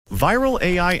Viral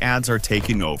AI ads are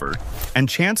taking over, and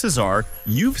chances are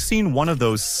you've seen one of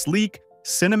those sleek,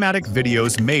 cinematic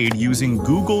videos made using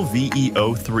Google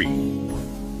VEO 3.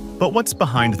 But what's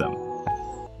behind them?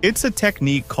 It's a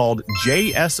technique called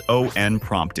JSON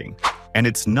prompting, and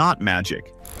it's not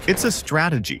magic. It's a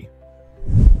strategy.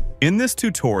 In this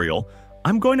tutorial,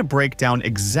 I'm going to break down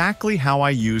exactly how I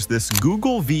use this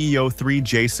Google VEO 3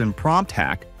 JSON prompt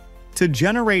hack to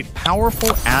generate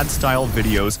powerful ad-style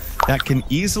videos that can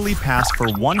easily pass for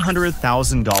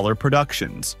 $100,000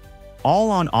 productions, all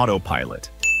on Autopilot.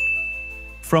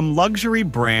 From luxury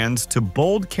brands to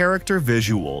bold character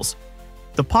visuals,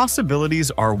 the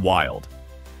possibilities are wild.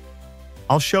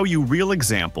 I'll show you real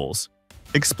examples,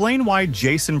 explain why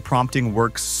JSON prompting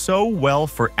works so well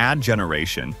for ad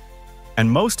generation, and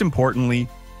most importantly,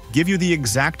 give you the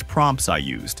exact prompts I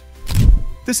used.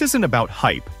 This isn't about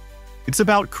hype. It's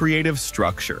about creative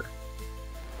structure.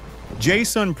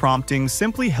 JSON prompting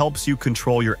simply helps you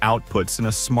control your outputs in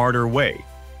a smarter way,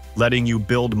 letting you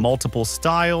build multiple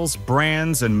styles,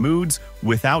 brands, and moods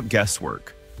without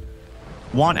guesswork.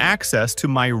 Want access to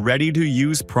my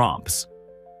ready-to-use prompts?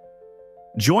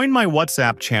 Join my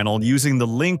WhatsApp channel using the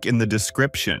link in the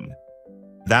description.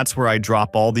 That's where I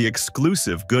drop all the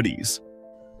exclusive goodies.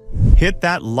 Hit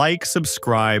that like,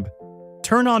 subscribe,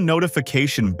 turn on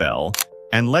notification bell,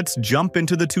 and let's jump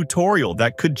into the tutorial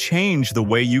that could change the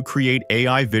way you create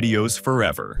AI videos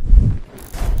forever.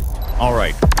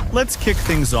 Alright, let's kick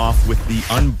things off with the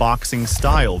unboxing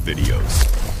style videos.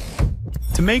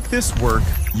 To make this work,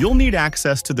 you'll need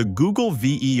access to the Google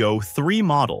VEO 3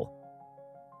 model.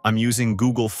 I'm using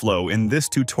Google Flow in this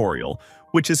tutorial,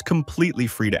 which is completely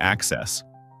free to access.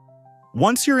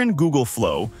 Once you're in Google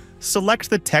Flow, select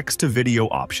the text-to-video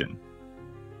option.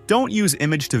 Don't use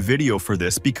image-to-video for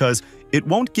this because it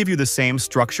won't give you the same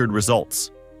structured results.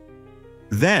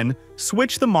 Then,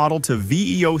 switch the model to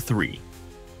VEO 3.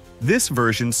 This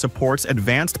version supports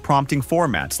advanced prompting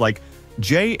formats like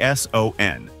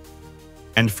JSON.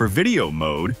 And for video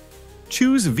mode,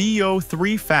 choose VEO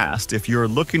 3 Fast if you're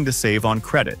looking to save on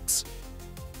credits.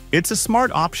 It's a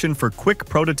smart option for quick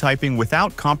prototyping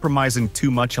without compromising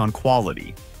too much on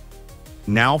quality.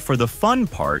 Now for the fun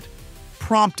part,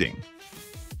 prompting.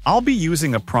 I'll be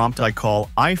using a prompt I call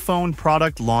iPhone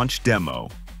Product Launch Demo,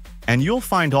 and you'll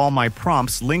find all my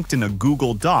prompts linked in a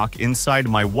Google Doc inside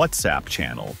my WhatsApp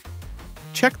channel.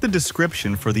 Check the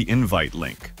description for the invite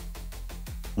link.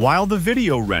 While the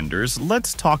video renders,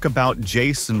 let's talk about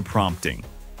JSON prompting.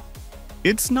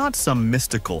 It's not some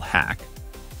mystical hack.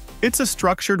 It's a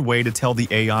structured way to tell the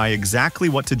AI exactly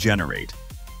what to generate.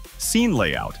 Scene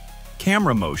layout,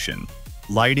 camera motion,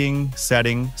 lighting,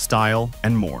 setting, style,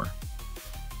 and more.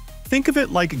 Think of it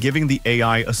like giving the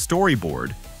AI a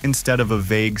storyboard instead of a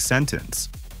vague sentence.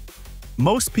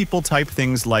 Most people type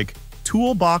things like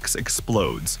 "toolbox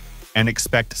explodes" and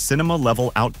expect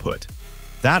cinema-level output.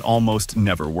 That almost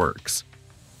never works.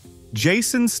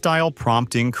 JSON-style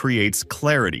prompting creates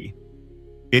clarity.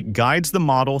 It guides the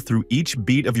model through each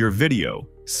beat of your video,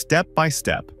 step by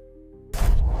step.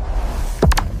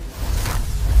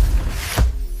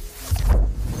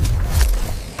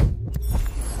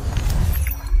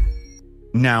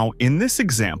 Now, in this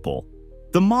example,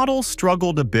 the model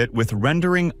struggled a bit with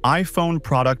rendering iPhone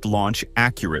product launch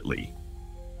accurately.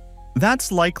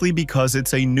 That's likely because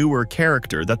it's a newer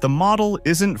character that the model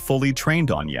isn't fully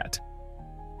trained on yet.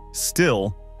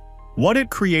 Still, what it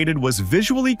created was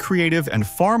visually creative and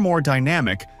far more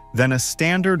dynamic than a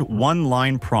standard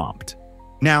one-line prompt.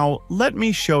 Now, let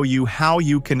me show you how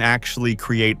you can actually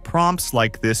create prompts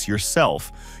like this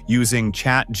yourself using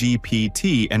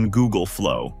ChatGPT and Google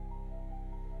Flow.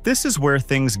 This is where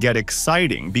things get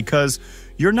exciting because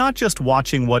you're not just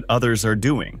watching what others are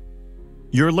doing.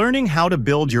 You're learning how to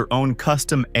build your own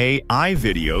custom AI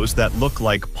videos that look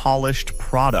like polished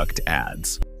product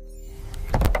ads.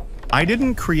 I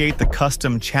didn't create the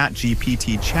custom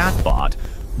ChatGPT chatbot,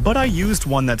 but I used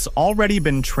one that's already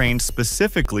been trained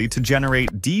specifically to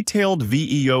generate detailed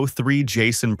VEO 3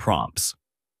 JSON prompts.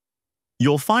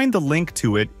 You'll find the link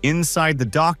to it inside the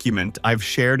document I've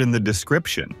shared in the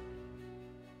description.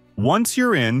 Once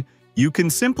you're in, you can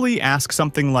simply ask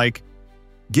something like,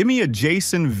 "Give me a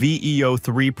JSON VEO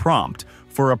 3 prompt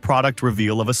for a product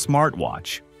reveal of a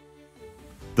smartwatch."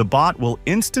 The bot will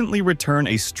instantly return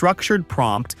a structured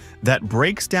prompt that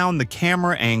breaks down the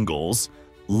camera angles,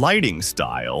 lighting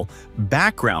style,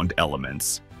 background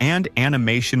elements, and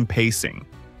animation pacing.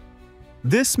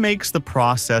 This makes the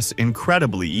process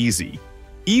incredibly easy.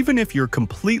 Even if you're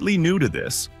completely new to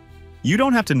this, you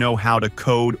don't have to know how to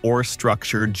code or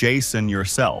structure JSON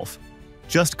yourself.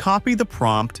 Just copy the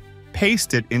prompt,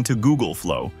 paste it into Google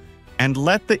Flow, and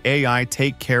let the AI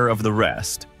take care of the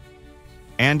rest.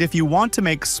 And if you want to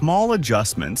make small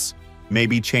adjustments,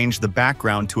 maybe change the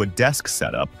background to a desk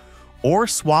setup, or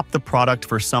swap the product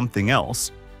for something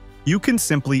else, you can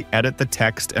simply edit the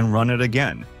text and run it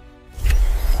again.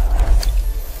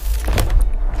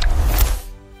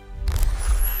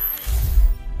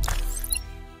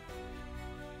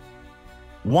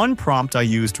 One prompt I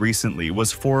used recently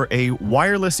was for a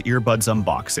wireless earbuds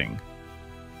unboxing.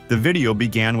 The video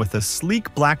began with a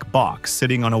sleek black box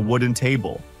sitting on a wooden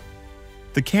table.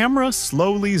 The camera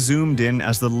slowly zoomed in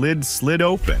as the lid slid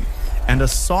open, and a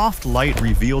soft light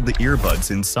revealed the earbuds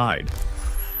inside.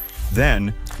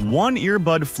 Then, one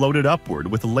earbud floated upward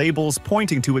with labels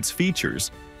pointing to its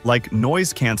features, like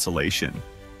noise cancellation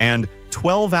and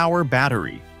 12-hour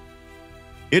battery.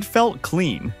 It felt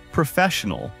clean,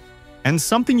 professional, and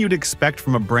something you'd expect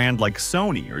from a brand like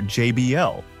Sony or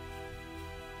JBL.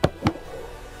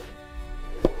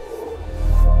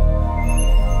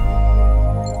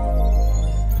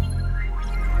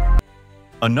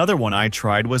 Another one I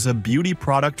tried was a beauty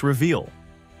product reveal.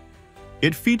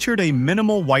 It featured a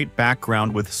minimal white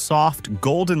background with soft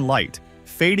golden light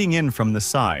fading in from the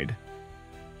side.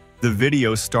 The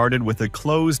video started with a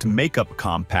closed makeup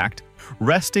compact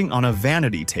resting on a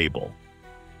vanity table.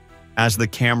 As the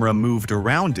camera moved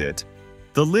around it,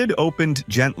 the lid opened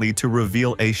gently to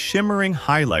reveal a shimmering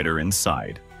highlighter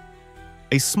inside.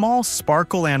 A small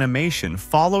sparkle animation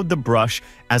followed the brush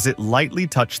as it lightly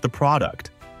touched the product.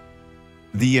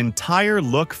 The entire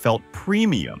look felt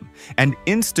premium and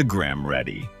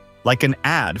Instagram-ready, like an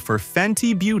ad for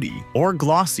Fenty Beauty or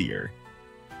Glossier.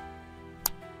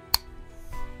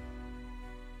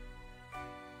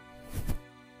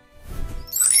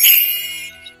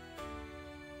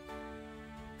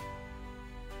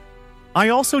 I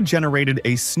also generated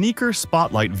a sneaker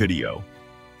spotlight video.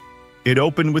 It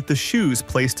opened with the shoes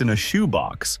placed in a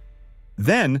shoebox.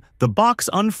 Then, the box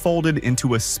unfolded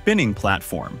into a spinning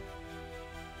platform.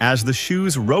 As the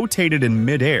shoes rotated in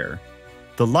midair,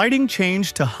 the lighting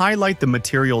changed to highlight the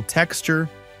material texture,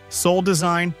 sole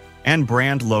design, and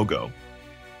brand logo.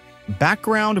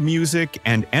 Background music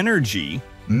and energy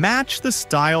match the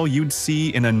style you'd see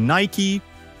in a Nike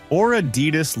or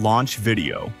Adidas launch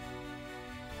video.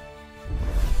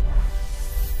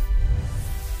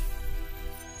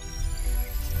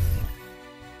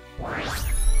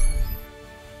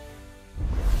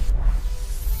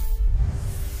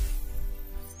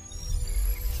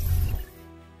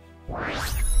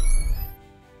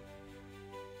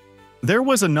 There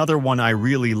was another one I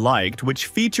really liked which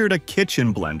featured a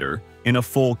kitchen blender in a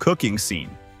full cooking scene.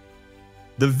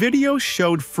 The video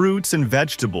showed fruits and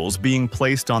vegetables being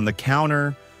placed on the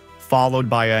counter, followed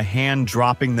by a hand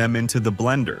dropping them into the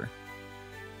blender.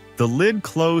 The lid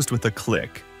closed with a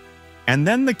click, and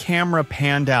then the camera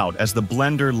panned out as the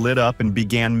blender lit up and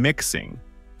began mixing.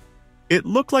 It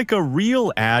looked like a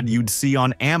real ad you'd see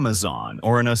on Amazon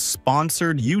or in a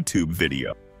sponsored YouTube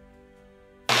video.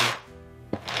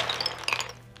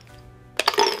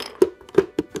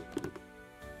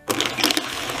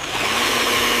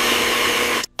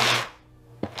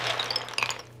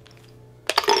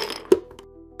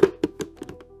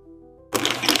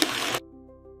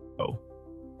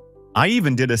 I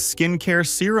even did a skincare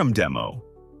serum demo.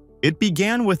 It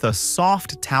began with a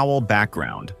soft towel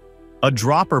background, a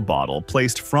dropper bottle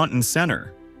placed front and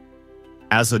center.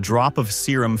 As a drop of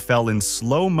serum fell in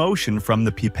slow motion from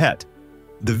the pipette,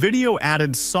 the video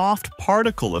added soft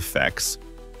particle effects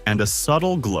and a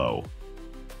subtle glow.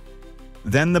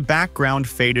 Then the background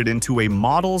faded into a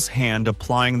model's hand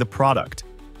applying the product,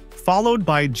 followed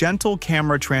by gentle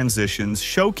camera transitions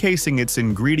showcasing its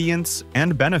ingredients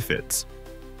and benefits.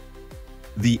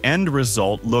 The end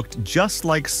result looked just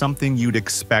like something you'd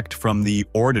expect from The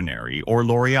Ordinary or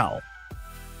L'Oreal.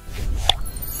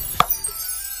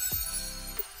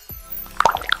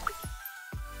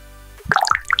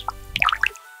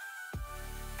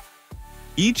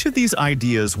 Each of these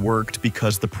ideas worked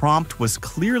because the prompt was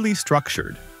clearly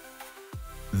structured.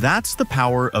 That's the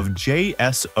power of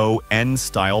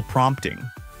JSON-style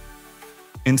prompting.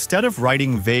 Instead of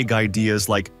writing vague ideas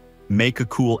like, "make a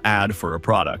cool ad for a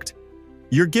product,"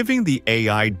 you're giving the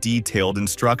AI detailed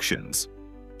instructions.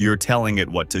 You're telling it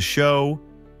what to show,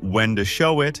 when to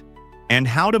show it, and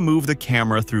how to move the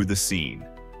camera through the scene.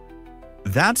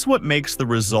 That's what makes the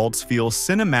results feel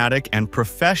cinematic and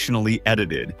professionally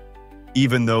edited,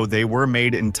 even though they were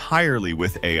made entirely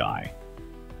with AI.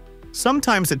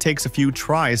 Sometimes it takes a few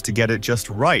tries to get it just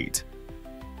right.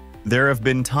 There have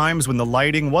been times when the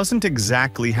lighting wasn't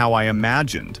exactly how I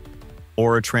imagined,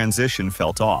 or a transition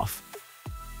felt off.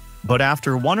 But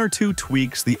after one or two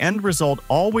tweaks, the end result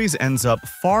always ends up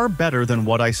far better than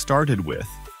what I started with.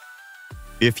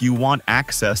 If you want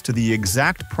access to the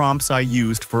exact prompts I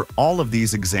used for all of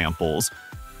these examples,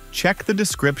 check the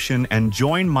description and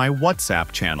join my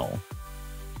WhatsApp channel.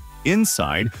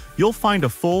 Inside, you'll find a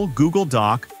full Google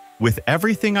Doc with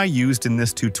everything I used in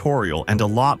this tutorial and a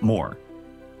lot more.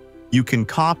 You can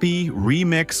copy,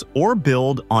 remix, or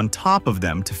build on top of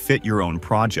them to fit your own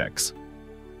projects.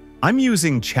 I'm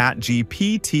using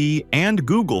ChatGPT and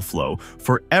Google Flow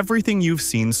for everything you've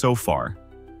seen so far.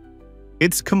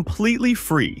 It's completely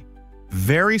free,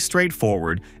 very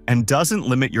straightforward, and doesn't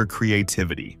limit your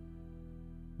creativity.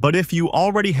 But if you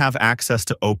already have access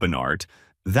to OpenArt,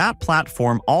 that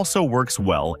platform also works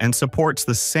well and supports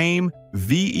the same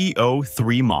VEO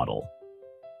 3 model.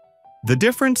 The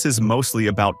difference is mostly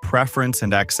about preference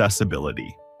and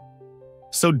accessibility.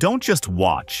 So don't just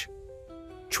watch.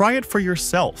 Try it for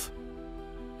yourself.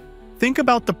 Think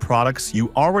about the products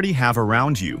you already have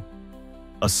around you: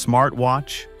 a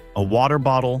smartwatch, a water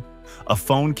bottle, a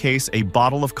phone case, a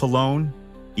bottle of cologne,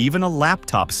 even a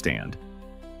laptop stand.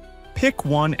 Pick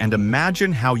one and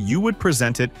imagine how you would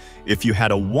present it if you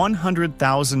had a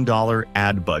 $100,000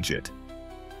 ad budget.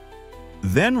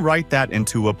 Then write that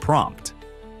into a prompt.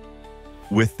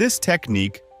 With this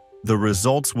technique, the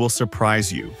results will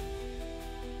surprise you.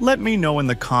 Let me know in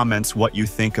the comments what you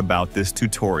think about this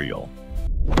tutorial.